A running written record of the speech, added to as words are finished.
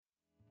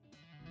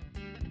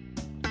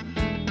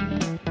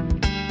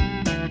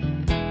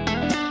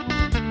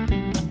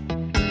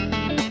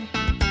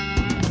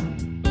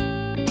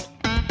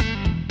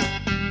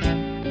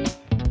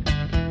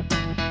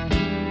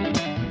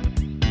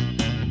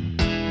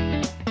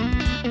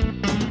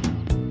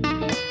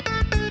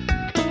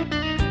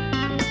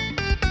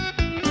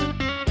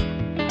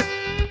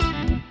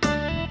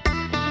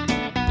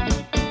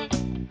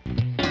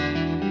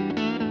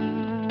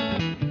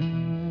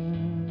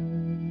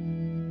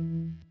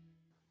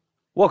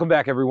Welcome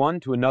back, everyone,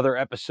 to another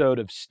episode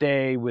of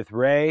Stay with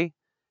Ray.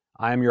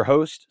 I am your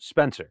host,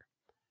 Spencer.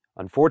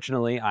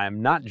 Unfortunately, I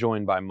am not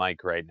joined by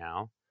Mike right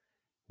now.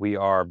 We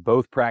are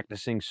both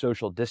practicing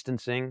social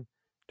distancing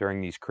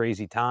during these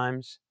crazy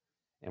times,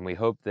 and we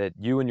hope that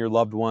you and your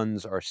loved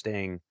ones are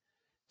staying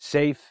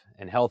safe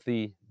and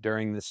healthy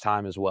during this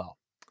time as well.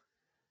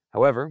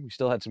 However, we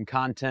still had some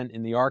content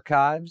in the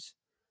archives.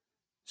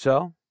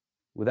 So,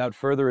 without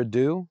further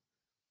ado,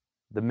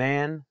 the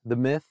man, the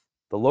myth,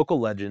 the local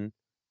legend,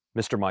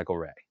 Mr. Michael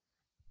Ray.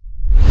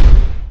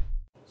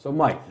 So,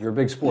 Mike, you're a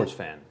big sports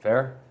fan,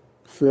 fair?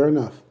 Fair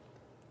enough.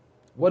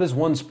 What is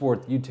one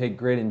sport that you take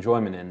great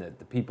enjoyment in that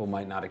the people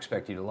might not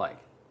expect you to like?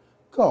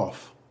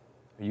 Golf.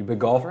 Are you a big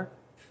golfer?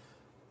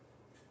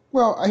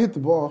 Well, I hit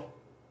the ball.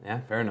 Yeah,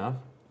 fair enough.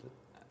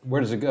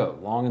 Where does it go?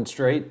 Long and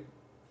straight?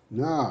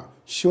 Nah,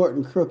 short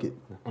and crooked.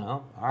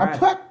 Well, all right. I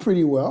putt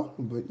pretty well,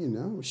 but,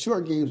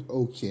 short game's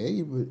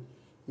okay, but,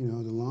 the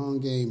long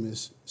game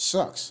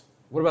sucks.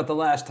 What about the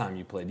last time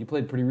you played? You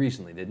played pretty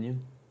recently, didn't you?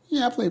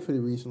 Yeah, I played pretty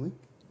recently.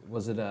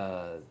 Was it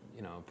a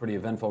pretty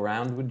eventful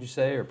round, would you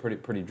say, or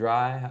pretty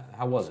dry?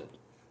 How was it?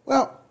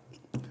 Well,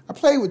 I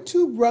played with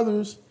two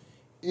brothers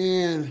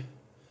and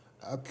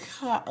a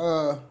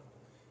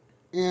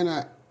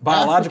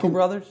Biological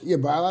brothers? Yeah,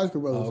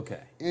 biological brothers. Oh,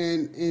 okay.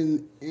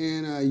 And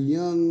a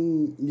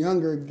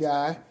younger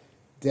guy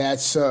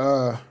that's his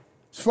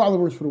father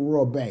works for the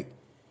World Bank,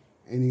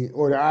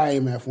 or the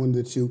IMF, one of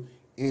the two,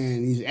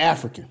 and he's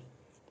African.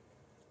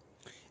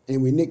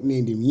 And we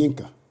nicknamed him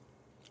Yinka,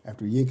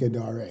 after Yinka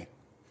Dare.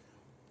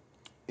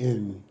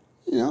 And,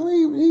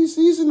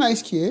 he's a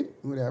nice kid,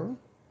 whatever.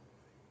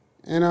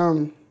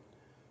 And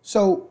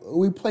so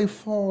we play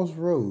Falls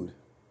Road.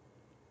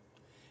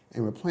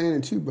 And we're playing,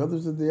 and two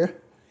brothers are there.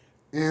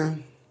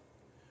 And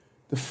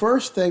the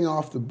first thing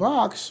off the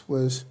box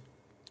was,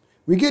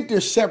 we get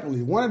there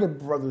separately. One of the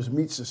brothers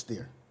meets us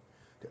there.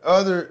 The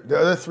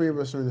other three of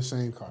us are in the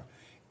same car.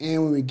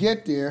 And when we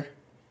get there,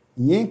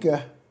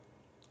 Yinka,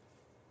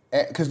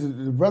 because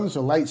the brothers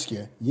are light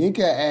skinned, Yinka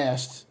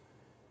asked,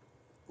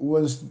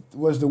 was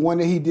the one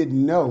that he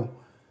didn't know,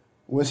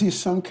 was he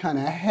some kind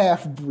of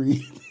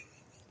half-breed?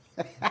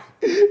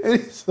 And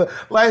he's a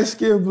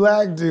light-skinned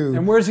black dude.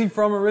 And where's he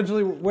from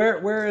originally?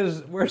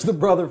 Where's the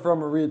brother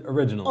from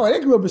originally? Oh, they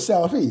grew up in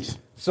Southeast.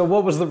 So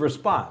what was the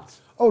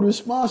response? Oh, the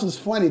response is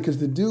funny because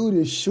the dude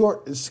is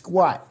short and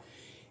squat,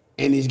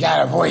 and he's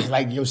got a voice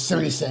like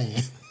Yosemite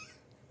saying.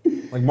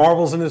 Like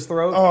marbles in his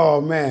throat?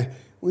 Oh, man.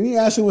 When he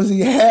asked him, was he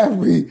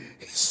half-breed,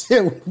 he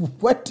said,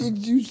 what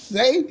did you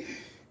say?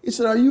 He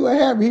said, are you a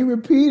half-breed? He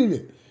repeated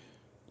it.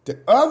 The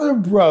other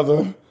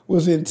brother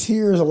was in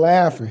tears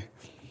laughing.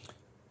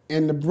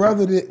 And the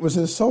brother that was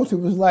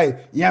insulted was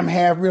like, yeah, I'm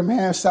half-breed, I'm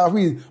half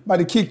Southeast, about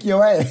to kick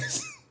your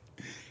ass.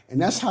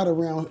 And that's how the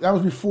round,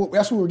 that's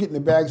when we were getting the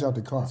bags out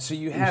the car. So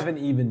you haven't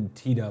even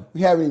teed up?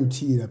 We haven't even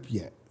teed up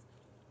yet.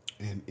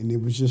 And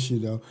it was just,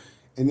 and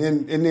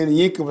then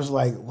Yinka was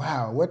like,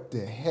 wow, what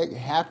the heck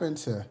happened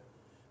to,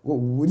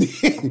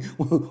 what's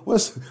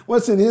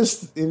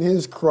in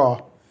his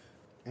craw?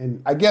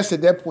 And I guess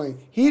at that point,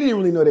 he didn't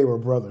really know they were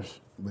brothers,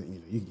 but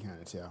you can kind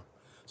of tell.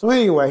 So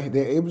anyway,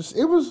 it was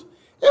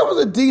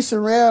a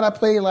decent round. I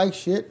played like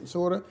shit,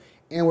 sort of,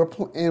 and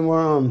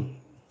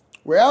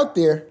we're out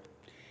there,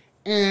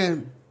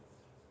 and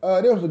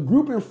there was a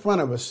group in front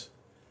of us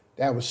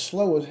that was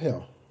slow as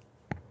hell.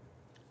 It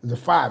was a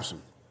fivesome,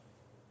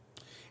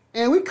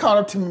 and we caught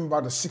up to him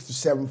about the sixth or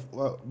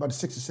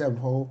seventh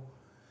hole,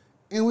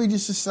 and we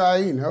just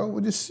decided,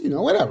 we're just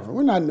whatever.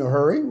 We're not in a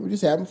hurry. We're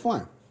just having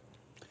fun,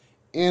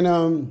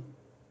 and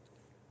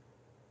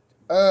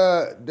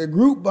the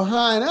group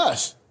behind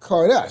us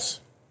caught us.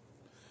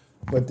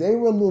 But they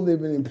were a little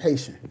bit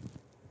impatient.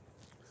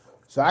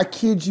 So I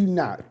kid you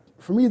not.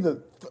 From either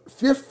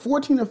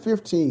 14 or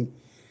 15,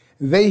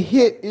 they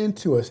hit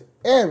into us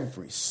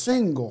every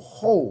single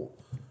hole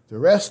the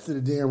rest of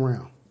the damn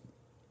round.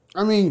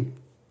 I mean,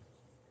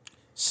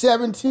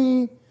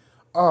 17,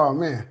 oh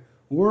man,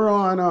 we're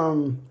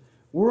on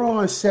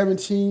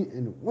 17,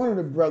 and one of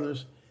the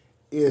brothers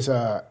is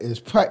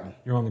putting.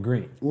 You're on the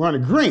green. We're on the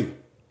green.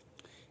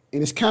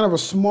 And it's kind of a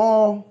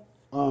small,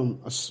 so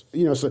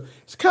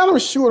it's kind of a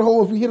short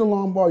hole. If you hit a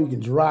long ball, you can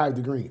drive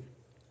the green.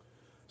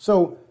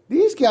 So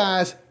these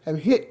guys have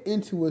hit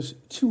into us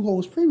two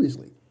holes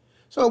previously.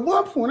 So at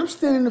one point, I'm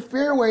standing in the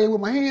fairway with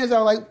my hands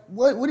out like,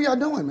 what are y'all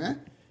doing, man?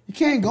 You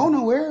can't go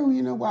nowhere,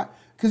 why?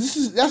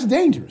 Because that's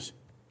dangerous.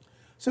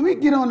 So we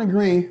get on the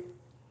green,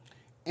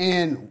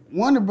 and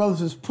one of the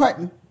brothers is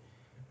putting,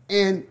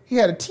 and he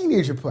had a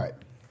teenager putt.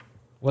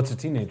 What's a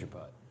teenager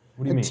putt?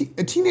 What do you mean?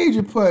 A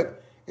teenager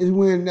putt is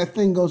when that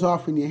thing goes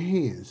off in your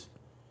hands.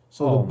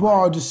 So the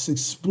ball just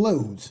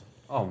explodes.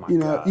 Oh, my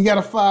God. You got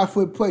a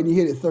 5-foot putt and you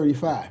hit it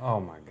 35.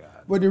 Oh, my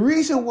God. But the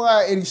reason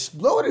why it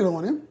exploded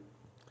on him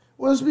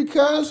was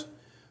because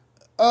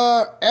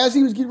as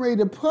he was getting ready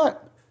to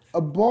putt,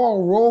 a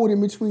ball rolled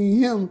in between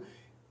him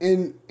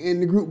and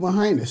the group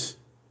behind us.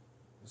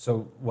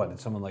 So what, did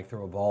someone like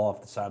throw a ball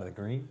off the side of the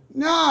green?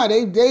 Nah,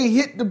 they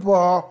hit the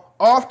ball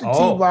off the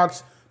tee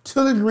box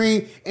to the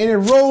green, and it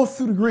rolled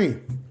through the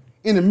green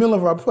in the middle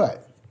of our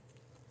putt.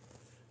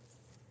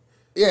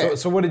 Yeah.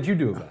 So what did you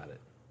do about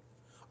it?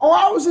 Oh,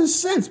 I was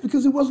incensed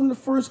because it wasn't the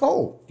first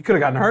hole. You could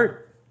have gotten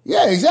hurt.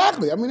 Yeah,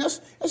 exactly. I mean,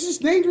 that's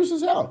just dangerous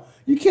as hell.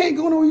 You can't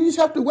go nowhere. You just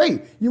have to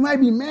wait. You might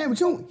be mad, but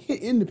you don't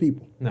hit into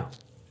people. No.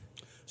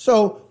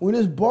 So when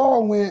this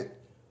ball went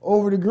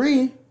over the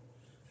green,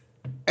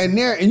 and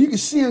you can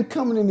see him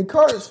coming in the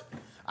carts,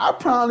 I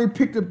proudly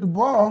picked up the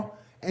ball,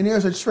 and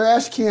there's a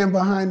trash can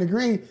behind the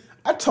green.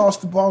 I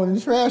tossed the ball in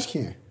the trash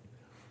can.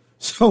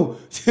 So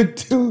the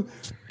dude,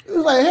 it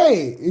was like,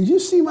 hey, did you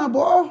see my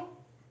ball?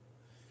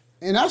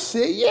 And I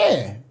said,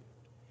 yeah.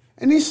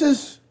 And he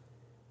says,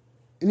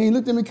 and he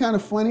looked at me kind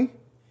of funny.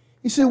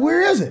 He said,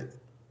 where is it?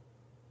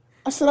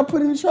 I said, I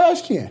put it in the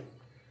trash can. He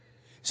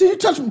said, you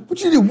touched me.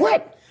 What you did,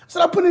 what? I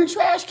said, I put it in the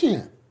trash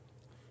can.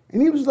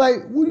 And he was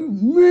like, what do you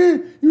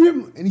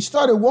mean? And he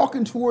started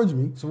walking towards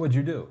me. So what'd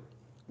you do?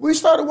 We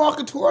started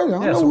walking towards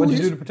him. Yeah, so what'd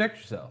you do to protect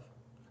yourself?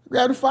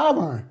 Grabbed a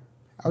 5-iron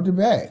out the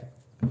bag.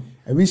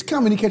 If he's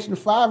coming, he catching the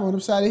 5-iron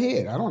upside the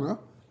head. I don't know.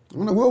 I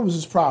don't know what was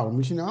his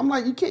problem. But, I'm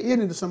like, you can't hit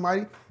into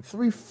somebody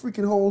 3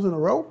 freaking holes in a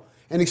row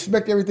and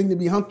expect everything to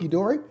be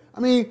hunky-dory. I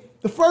mean,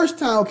 the first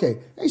time, okay.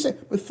 They say,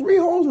 but 3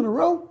 holes in a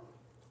row?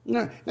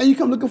 Now you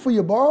come looking for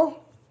your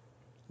ball?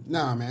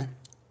 Nah, man.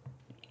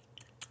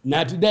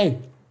 Not today.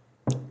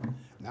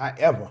 Not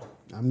ever.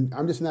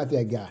 I'm just not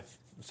that guy.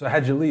 So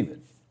how'd you leave it?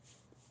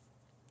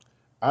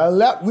 I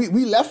left.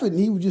 We left it, and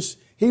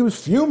he was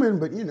fuming,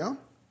 but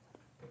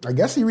I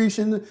guess he reached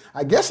in.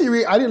 I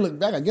didn't look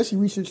back. I guess he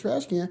reached in the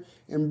trash can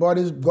and brought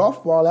his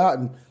golf ball out,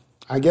 and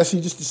I guess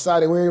he just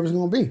decided where it was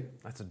going to be.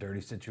 That's a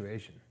dirty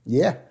situation.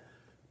 Yeah.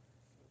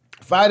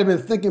 If I'd have been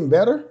thinking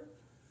better,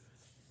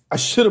 I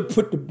should have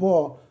put the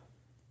ball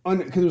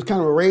under, because it was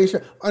kind of a raised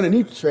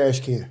underneath the trash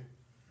can.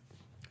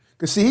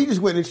 Because, see, he just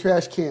went in the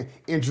trash can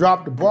and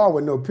dropped the ball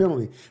with no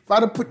penalty. If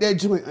I'd have put that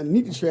joint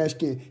underneath the trash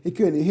can, he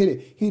couldn't have hit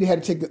it. He'd have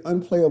had to take an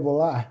unplayable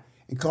lie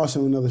and cost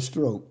him another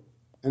stroke.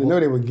 And I know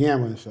they were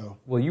gambling, so.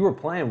 Well, you were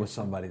playing with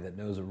somebody that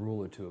knows a rule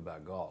or two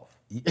about golf.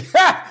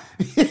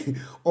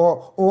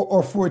 or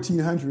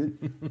 1,400.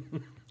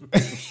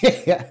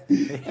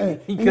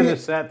 He could have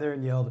sat there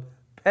and yelled,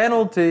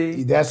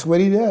 penalty. That's what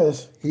he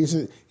does. He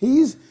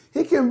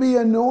can be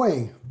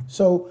annoying.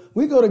 So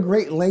we go to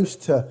great lengths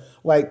to,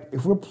 like,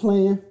 if we're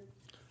playing,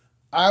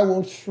 I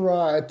will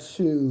try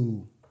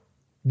to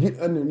get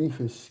underneath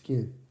his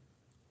skin.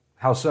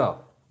 How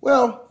so?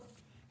 Well,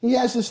 he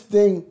has this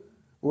thing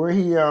where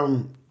he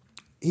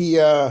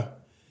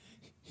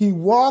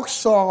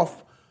walks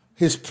off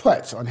his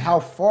putts on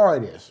how far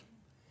it is.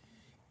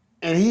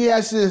 And he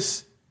has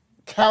this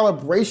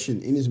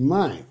calibration in his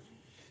mind.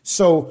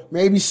 So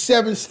maybe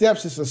 7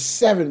 steps is a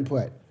 7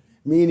 putt,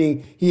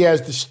 meaning he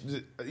has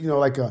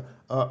like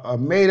a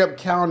made-up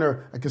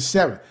counter, like a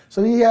 7.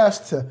 So he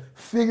has to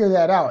figure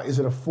that out. Is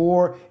it a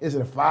 4? Is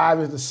it a 5?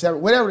 Is it a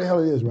 7? Whatever the hell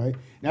it is, right? And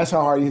that's how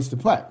hard he hits the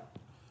putt.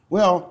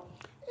 Well,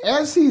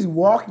 as he's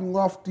walking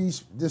off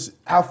this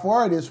how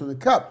far it is from the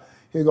cup,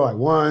 he'll go like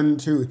 1,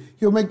 2.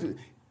 He'll make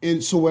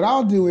and so what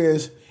I'll do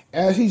is,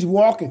 as he's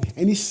walking,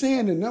 and he's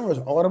saying the numbers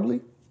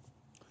audibly,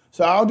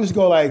 so I'll just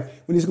go like,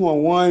 when he's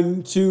going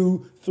 1,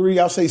 2, 3,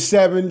 I'll say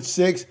 7,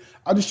 6.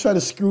 I'll just try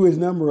to screw his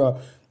number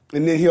up,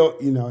 and then he'll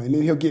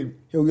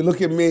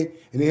look at me,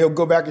 and then he'll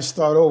go back and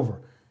start over,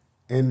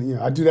 and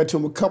I do that to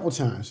him a couple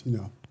times,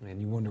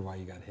 Man, you wonder why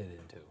you got hit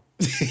into.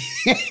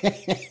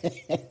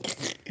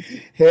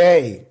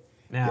 Hey.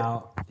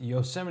 Now,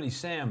 Yosemite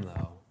Sam,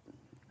 though,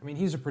 I mean,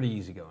 he's a pretty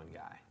easygoing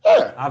guy.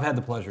 Yeah. I've had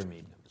the pleasure of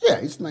meeting him. Yeah,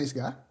 he's a nice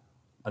guy.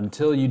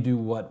 Until you do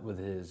what with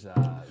his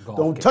golf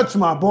Don't game? touch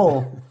my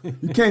ball.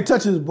 You can't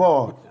touch his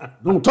ball.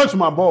 Don't touch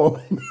my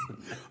ball.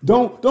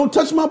 Don't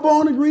touch my ball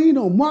on the green.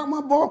 Don't mark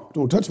my ball.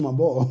 Don't touch my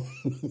ball.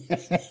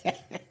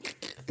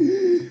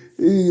 He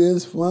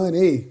is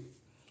funny.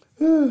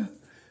 We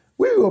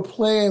were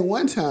playing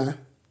one time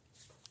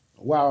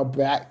a while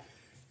back.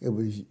 It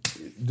was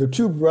the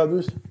 2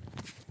 brothers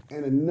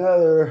and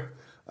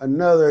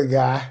another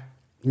guy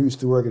who used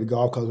to work at the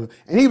golf club,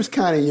 and he was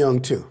kind of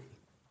young too.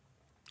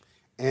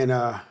 And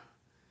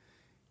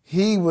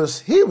he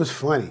was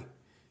funny.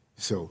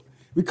 So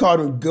we called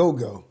him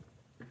Go-Go.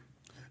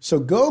 So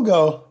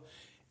Go-Go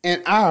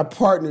and I are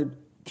partnered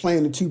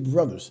playing the 2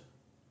 brothers.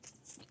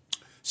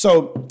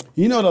 So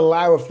the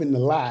lie within the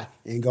lie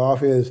in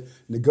golf is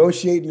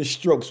negotiating the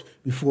strokes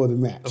before the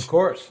match. Of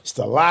course. It's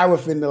the lie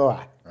within the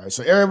lie. All right?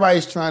 So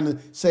everybody's trying to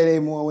say they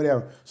more,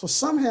 whatever. So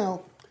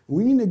somehow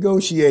we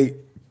negotiate.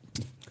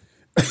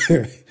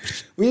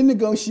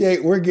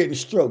 We're getting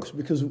strokes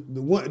because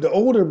the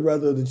older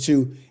brother of the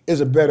 2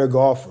 is a better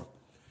golfer.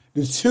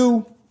 The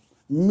 2,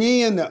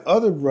 me and the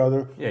other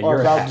brother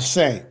are about the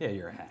same. Yeah,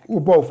 you're a hack. We're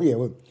both, we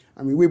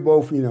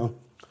both,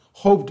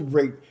 hope to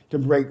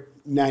break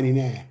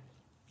 99.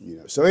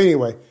 So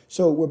anyway,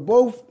 so we're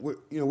both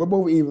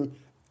even,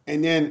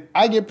 and then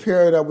I get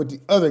paired up with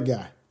the other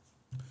guy,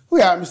 who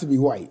happens to be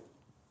white,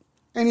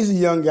 and he's a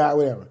young guy,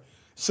 whatever.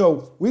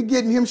 So we're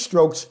getting him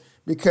strokes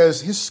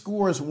because his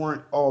scores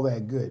weren't all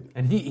that good.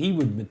 And he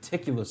would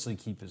meticulously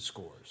keep his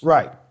scores.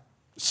 Right.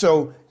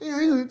 So, he's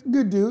a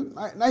good dude.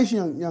 Nice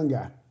young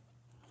guy.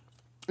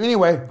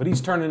 Anyway. But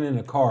he's turning in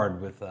a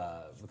card with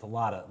a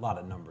lot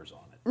of numbers on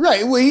it.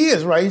 Right. Well, he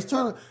is, right? He's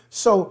turning.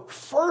 So,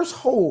 first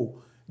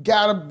hole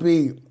got to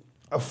be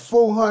a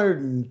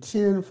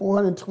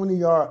 420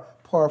 yard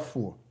par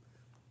 4.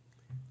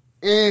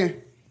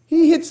 And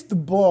he hits the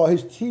ball,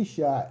 his tee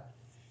shot.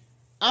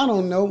 I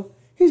don't know.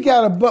 He's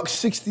got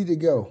 $160 to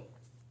go.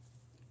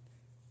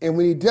 And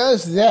when he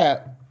does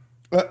that,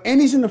 and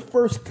he's in the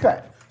first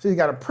cut. So he's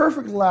got a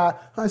perfect lie,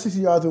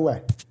 160 yards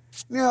away.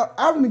 Now,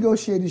 I've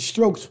negotiated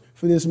strokes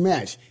for this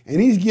match,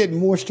 and he's getting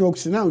more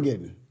strokes than I'm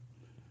getting.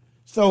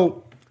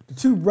 So the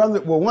two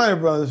brothers, well, one of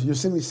the brothers,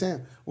 Yosemite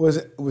Sam,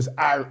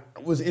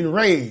 was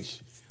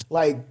enraged.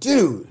 Like,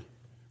 dude,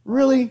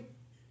 really?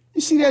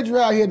 You see that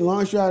drive here, the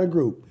longest drive of the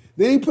group.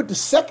 Then he put the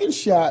second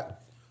shot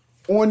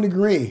on the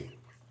green.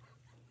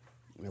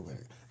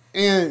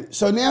 And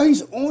so now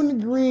he's on the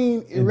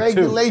green in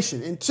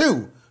regulation in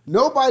 2.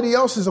 Nobody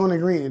else is on the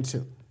green in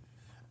 2.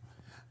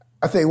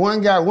 I think one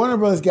of the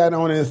brothers got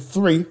on in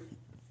 3.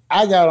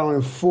 I got on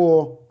in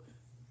 4,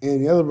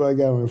 and the other brother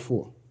got on in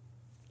 4.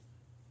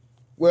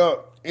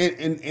 Well,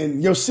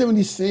 and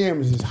Yosemite Sam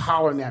was just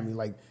hollering at me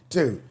like,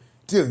 dude,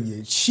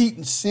 you're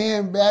cheating,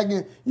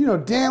 sandbagging. You know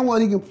damn well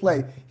he can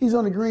play. He's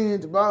on the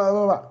green, blah, blah,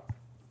 blah, blah.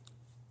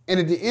 And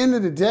at the end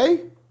of the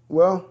day,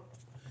 well,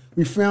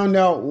 we found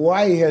out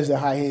why he has a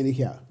high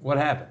handicap. What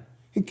happened?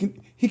 He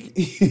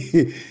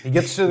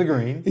gets to the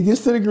green. He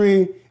gets to the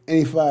green, and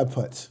he 5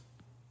 putts.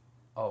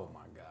 Oh,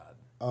 my God.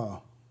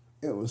 Oh,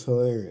 it was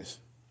hilarious.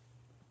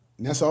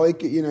 And that's all he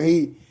could,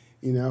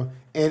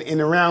 and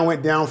the round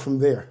went down from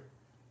there.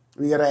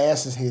 We got our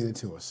asses handed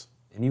to us.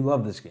 And you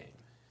love this game.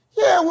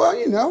 Yeah,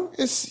 well,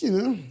 it's,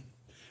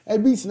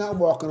 it beats not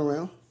walking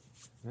around.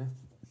 Yeah,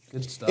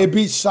 good stuff. It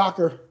beats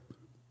soccer.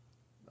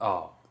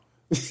 Oh.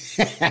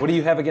 What do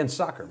you have against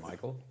soccer,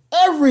 Michael?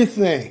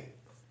 Everything.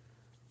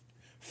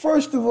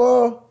 First of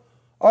all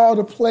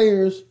the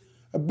players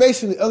are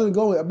basically, other than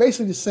goalie, are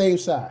basically the same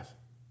size.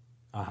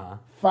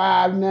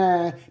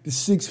 5'9" to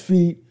 6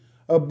 feet,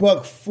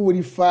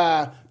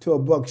 $145 to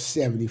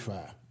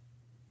 $175.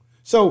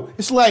 So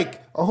it's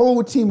like a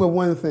whole team of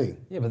one thing.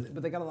 Yeah,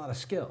 but they got a lot of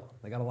skill.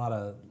 They got a lot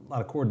of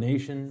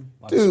coordination,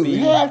 a lot Dude, of speed.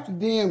 half the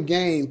damn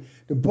game,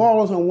 the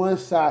ball is on one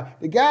side.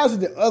 The guys at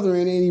the other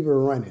end ain't even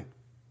running.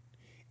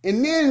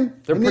 And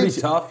then they're pretty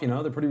tough,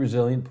 they're pretty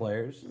resilient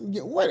players.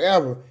 Yeah,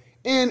 whatever.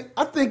 And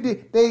I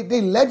think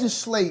they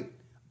legislate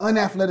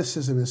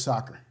unathleticism in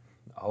soccer.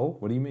 Oh,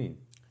 what do you mean?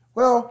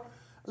 Well,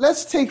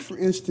 let's take, for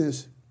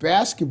instance,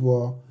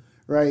 basketball,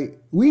 right?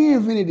 We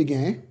invented the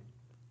game.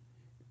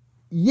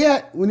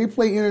 Yet, when they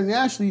play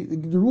internationally,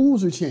 the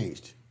rules are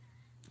changed.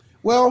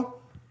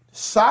 Well,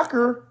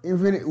 whoever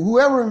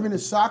invented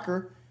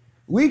soccer,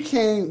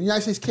 the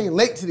United States came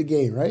late to the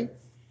game, right?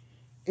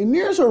 And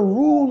there's a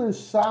rule in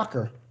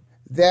soccer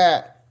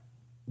that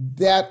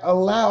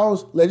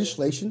allows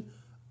legislation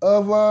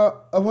of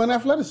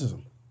unathleticism.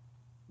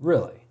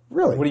 Really?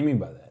 Really. What do you mean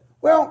by that?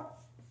 Well,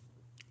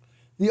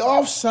 the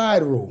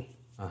offside rule.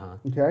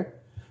 Okay?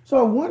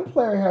 So if one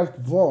player has the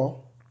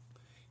ball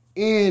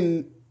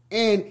and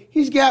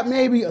he's got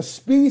maybe a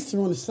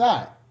speedster on the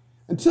side,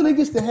 until he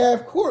gets to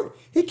half court,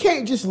 he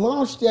can't just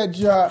launch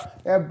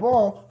that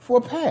ball for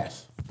a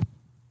pass.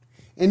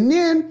 And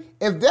then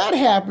if that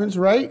happens,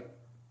 right,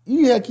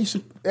 you have to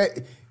keep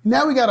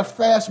now we got a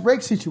fast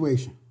break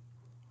situation.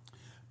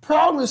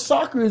 Problem with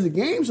soccer is the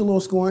game's a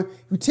little scoring.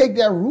 If you take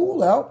that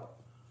rule out,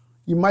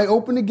 you might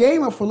open the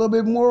game up for a little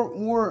bit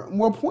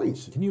more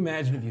points. Can you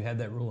imagine if you had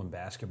that rule in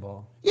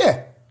basketball?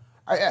 Yeah.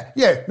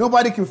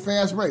 Nobody can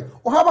fast break.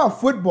 Or how about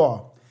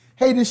football?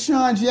 Hey,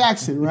 Deshaun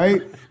Jackson,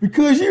 right?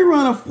 Because you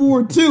run a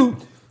 4.2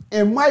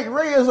 and Mike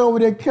Reyes over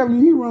there,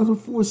 Kevin, he runs a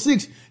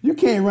 4.6, you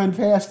can't run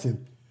past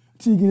him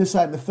until you get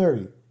inside the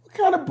 30. What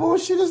kind of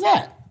bullshit is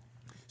that?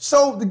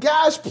 So the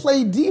guys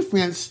play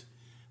defense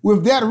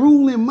with that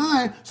rule in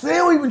mind, so they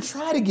don't even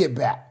try to get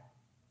back.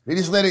 They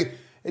just let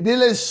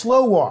it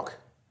slow walk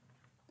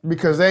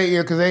because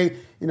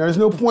there's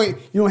no point.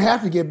 You don't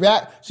have to get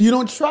back, so you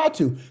don't try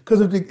to. Because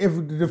if the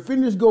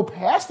defenders go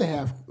past the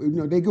half,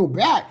 they go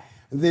back,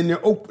 then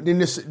they're open.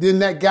 Then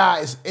that guy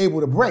is able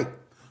to break.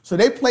 So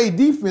they play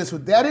defense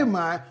with that in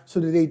mind,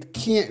 so that they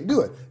can't do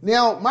it.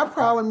 Now my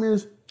problem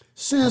is,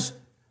 since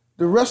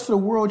the rest of the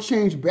world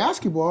changed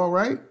basketball,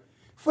 right?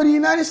 For the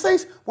United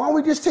States, why don't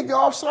we just take the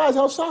offsides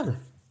out of soccer?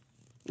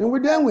 And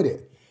we're done with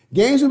it.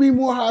 Games will be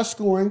more high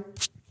scoring,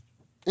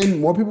 and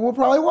more people will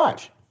probably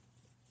watch.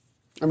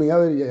 I mean,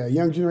 other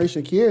young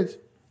generation of kids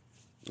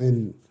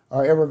and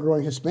our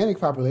ever-growing Hispanic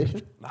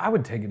population. I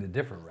would take it a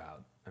different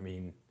route. I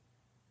mean,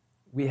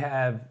 we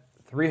have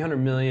 300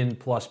 million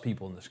plus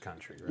people in this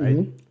country, right?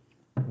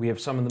 Mm-hmm. We have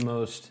some of the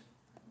most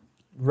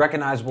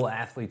recognizable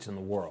athletes in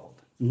the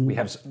world. Mm-hmm. We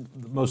have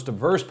the most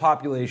diverse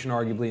population,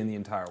 arguably, in the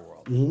entire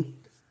world. Mm-hmm.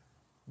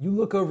 You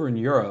look over in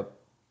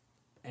Europe,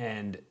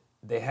 and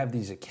they have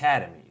these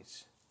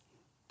academies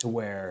to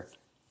where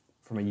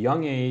from a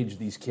young age,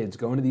 these kids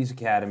go into these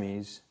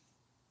academies,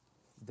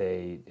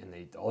 they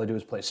all they do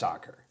is play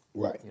soccer.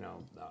 Right. You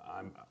know,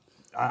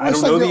 I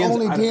don't know the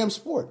only damn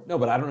sport. No,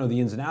 but I don't know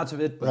the ins and outs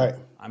of it. But right.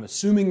 I'm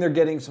assuming they're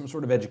getting some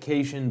sort of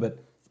education,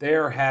 but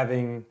they're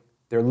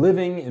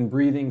living and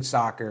breathing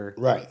soccer.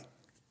 Right.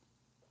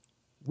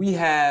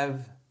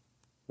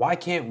 Why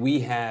can't we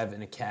have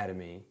an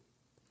academy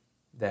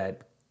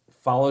that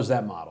follows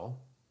that model?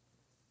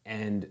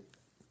 And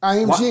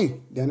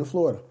IMG down in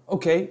Florida.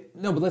 Okay,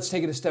 no, but let's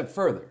take it a step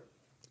further.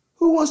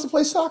 Who wants to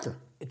play soccer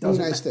in the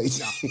United States?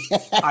 No,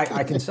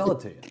 I can sell it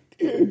to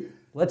you.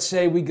 Let's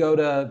say we go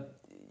to,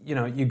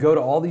 you go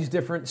to all these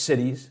different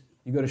cities.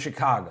 You go to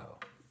Chicago.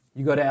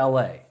 You go to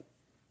LA.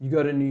 You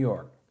go to New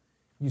York.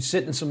 You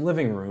sit in some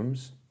living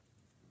rooms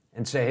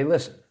and say, hey,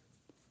 listen,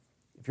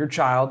 if your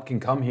child can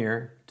come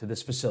here to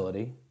this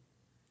facility,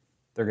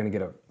 they're going to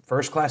get a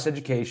first-class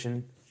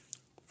education,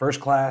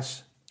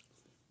 first-class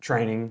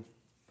training.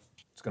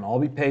 It's going to all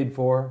be paid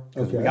for.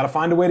 Okay. We got to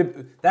find a way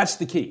to. That's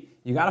the key.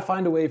 You got to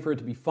find a way for it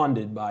to be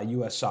funded by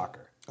U.S.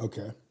 Soccer.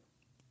 Okay.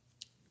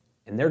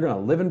 And they're going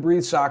to live and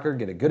breathe soccer,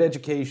 get a good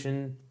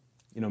education.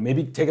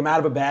 Maybe take them out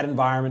of a bad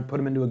environment, put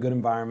them into a good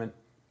environment.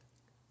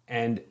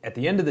 And at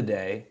the end of the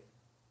day,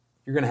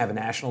 you're going to have a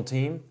national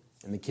team,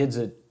 and the kids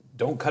that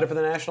don't cut it for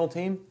the national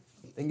team,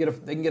 they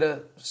can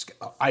get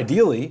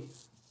ideally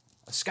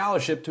a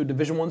scholarship to a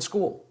Division I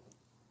school.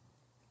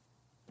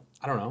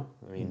 I don't know.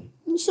 I mean,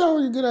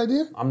 sounds like a good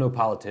idea. I'm no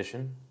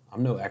politician.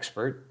 I'm no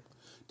expert.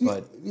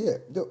 The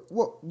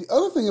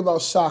other thing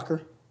about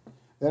soccer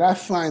that I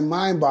find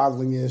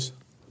mind-boggling is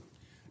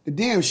the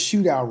damn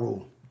shootout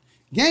rule.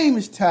 Game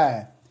is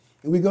tied,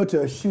 and we go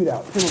to a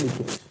shootout,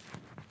 penalty kicks.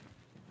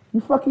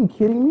 You fucking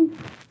kidding me?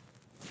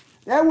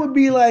 That would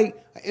be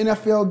like an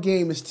NFL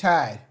game is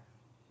tied,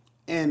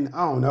 and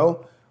I don't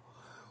know.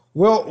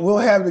 We'll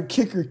have the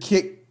kicker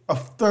kick a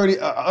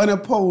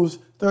unopposed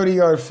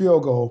 30-yard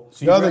field goal.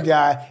 So the other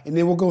guy, and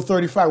then we'll go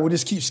 35. We'll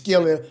just keep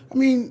scaling. I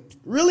mean,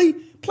 really?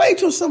 Play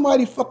till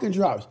somebody fucking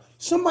drops.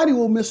 Somebody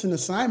will miss an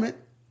assignment.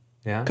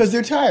 Yeah. Because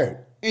they're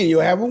tired, and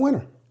you'll have a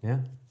winner.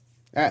 Yeah.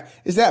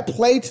 Is that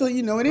play till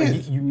you know it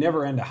ends? You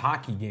never end a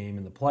hockey game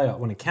in the playoff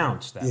when it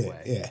counts that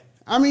way. Yeah.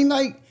 I mean,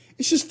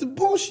 it's just the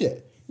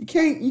bullshit. You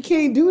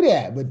can't do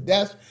that. But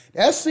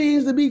that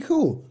seems to be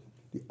cool.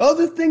 The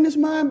other thing that's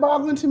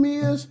mind-boggling to me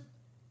is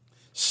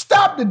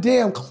stop the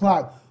damn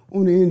clock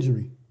on the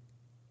injury.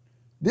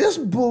 This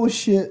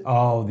bullshit.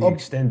 Oh, the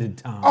extended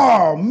time.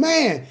 Oh,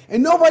 man.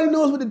 And nobody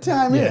knows what the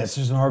time is. Yeah, it's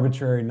just an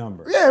arbitrary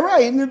number. Yeah,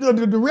 right. And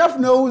the ref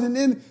knows. And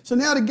then, so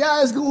now the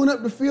guy's going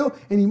up the field,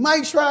 and he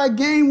might try a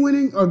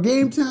game-winning or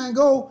game-time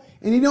goal,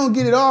 and he don't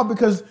get it all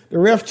because the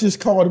ref just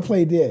called the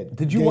play dead.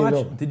 Did you watch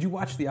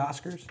the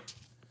Oscars?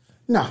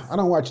 No, I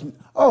don't watch.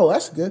 Oh,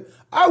 that's good.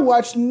 I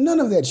watch none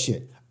of that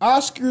shit.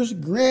 Oscars,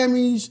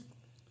 Grammys,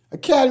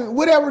 Academy,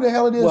 whatever the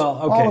hell it is,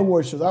 all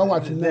award shows. I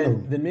watch none of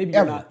them. Then maybe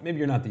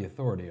you're not the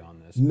authority on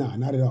this. No,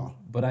 not at all.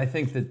 But I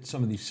think that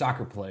some of these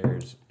soccer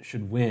players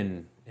should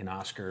win an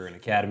Oscar, an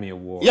Academy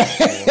Award.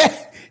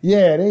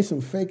 Yeah, they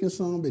some faking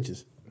son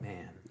bitches.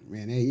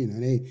 Man,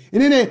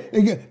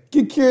 they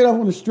get carried off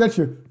on a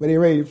stretcher, but they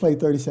ready to play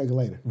 30 seconds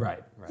later. Right.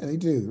 Yeah, they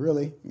do,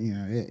 really.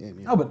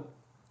 No, but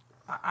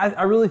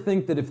I really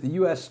think that if the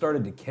U.S.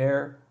 started to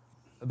care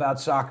about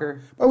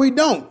soccer, but we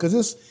don't,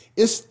 because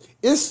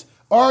it's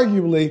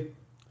arguably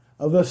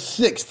the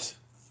sixth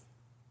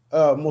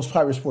most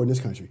popular sport in this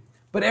country.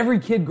 But every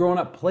kid growing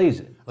up plays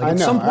it. At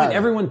some point,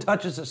 everyone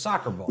touches a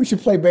soccer ball. We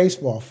should play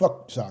baseball.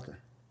 Fuck soccer.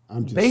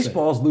 I'm just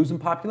Baseball's saying. losing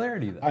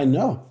popularity, though. I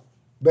know.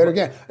 Better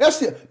game. That's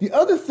the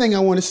other thing I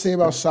want to say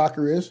about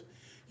soccer is,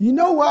 you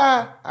know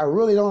why I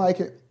really don't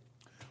like it?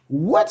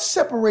 What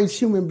separates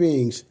human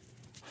beings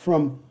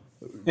from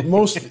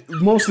most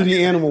of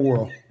the animal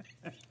world?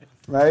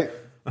 Right?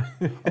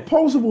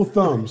 Opposable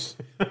thumbs.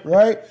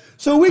 Right?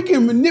 So we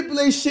can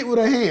manipulate shit with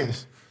our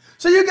hands.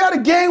 So you got a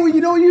game where you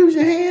don't use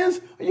your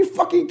hands? Are you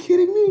fucking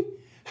kidding me?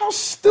 How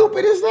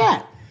stupid is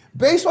that?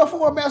 Baseball,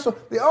 football,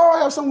 basketball, they all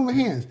have something with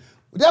hands.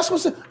 That's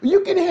what's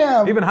you can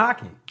have. Even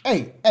hockey.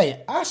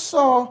 Hey, I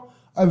saw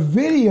a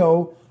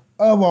video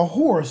of a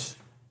horse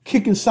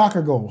kicking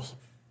soccer goals.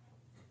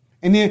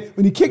 And then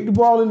when he kicked the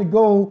ball in the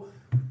goal,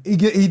 he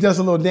does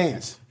a little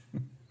dance.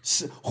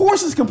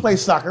 Horses can play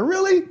soccer,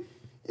 really?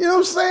 You know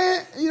what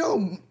I'm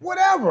saying?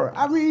 Whatever.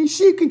 I mean,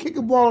 sheep can kick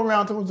a ball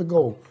around towards the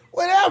goal.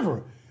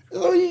 Whatever.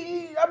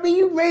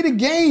 You made a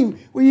game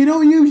where you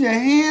don't use your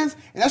hands,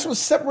 and that's what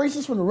separates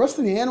us from the rest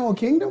of the animal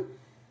kingdom?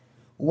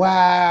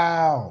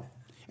 Wow.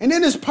 And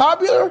then it's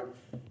popular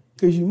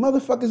because you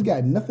motherfuckers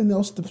got nothing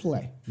else to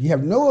play. You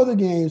have no other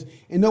games,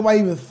 and nobody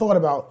even thought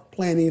about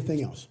playing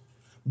anything else.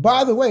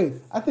 By the way,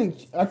 I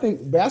think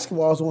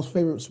basketball is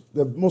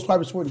the most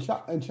popular sport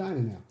in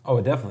China now. Oh,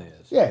 it definitely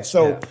is. Yeah,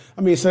 so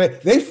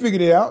they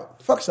figured it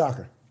out. Fuck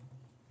soccer.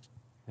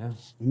 Yeah.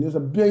 And there's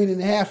 1.5 billion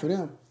of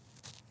them.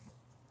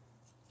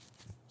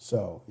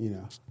 So,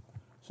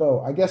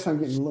 So I guess I'm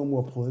getting a little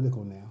more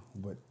political now,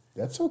 but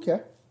that's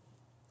okay.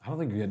 I don't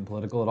think you're getting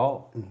political at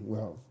all.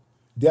 Well,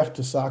 deaf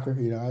to soccer,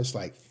 it's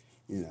like,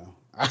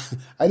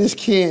 I just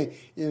can't,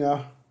 you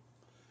know.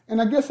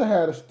 And I guess I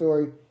had a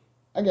story.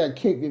 I got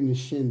kicked in the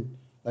shin,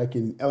 like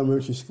in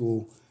elementary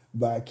school,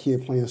 by a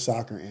kid playing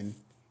soccer. And,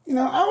 you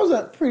know, I was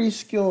a pretty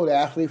skilled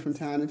athlete from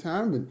time to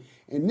time.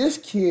 And this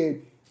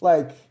kid,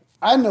 like,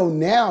 I know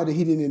now that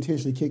he didn't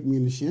intentionally kick me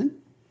in the shin,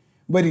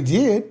 but he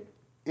did,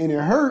 and it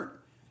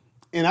hurt.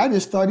 And I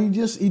just thought he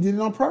did it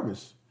on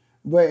purpose.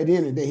 But at the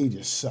end of the day, he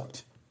just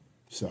sucked.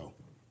 So,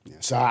 yeah,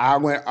 so I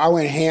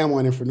went ham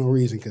on him for no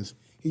reason because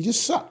he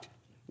just sucked.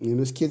 You know,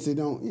 there's kids that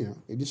don't, you know,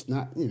 they're just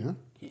not, you know.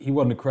 He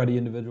wasn't a cruddy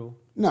individual?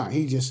 No,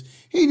 he had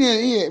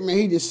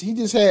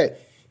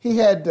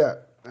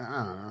the, I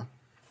don't know,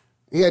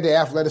 he had the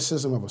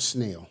athleticism of a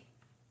snail.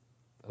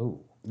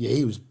 Oh. Yeah,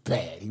 he was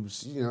bad. He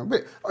was, you know,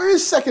 but in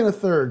his second or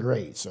third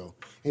grade. So,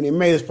 and they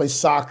made us play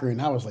soccer,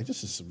 and I was like,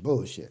 this is some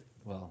bullshit.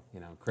 Well, you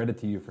know, credit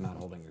to you for not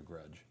holding a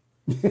grudge.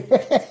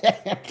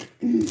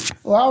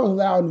 Well, I was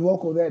loud and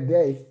vocal that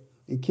day.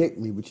 He kicked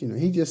me, but, you know,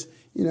 he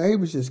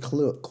was just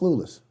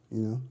clueless,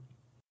 you know.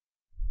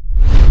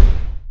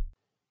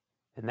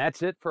 And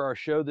that's it for our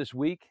show this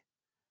week.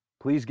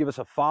 Please give us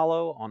a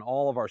follow on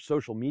all of our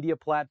social media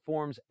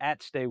platforms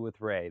at Stay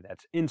With Ray.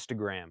 That's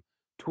Instagram,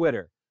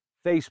 Twitter,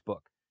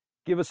 Facebook.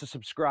 Give us a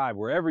subscribe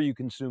wherever you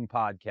consume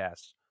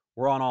podcasts.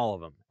 We're on all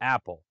of them.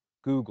 Apple,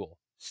 Google,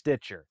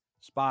 Stitcher,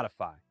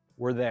 Spotify.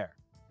 We're there.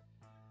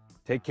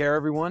 Take care,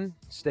 everyone.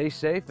 Stay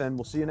safe, and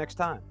we'll see you next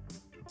time.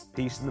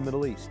 Peace in the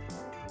Middle East.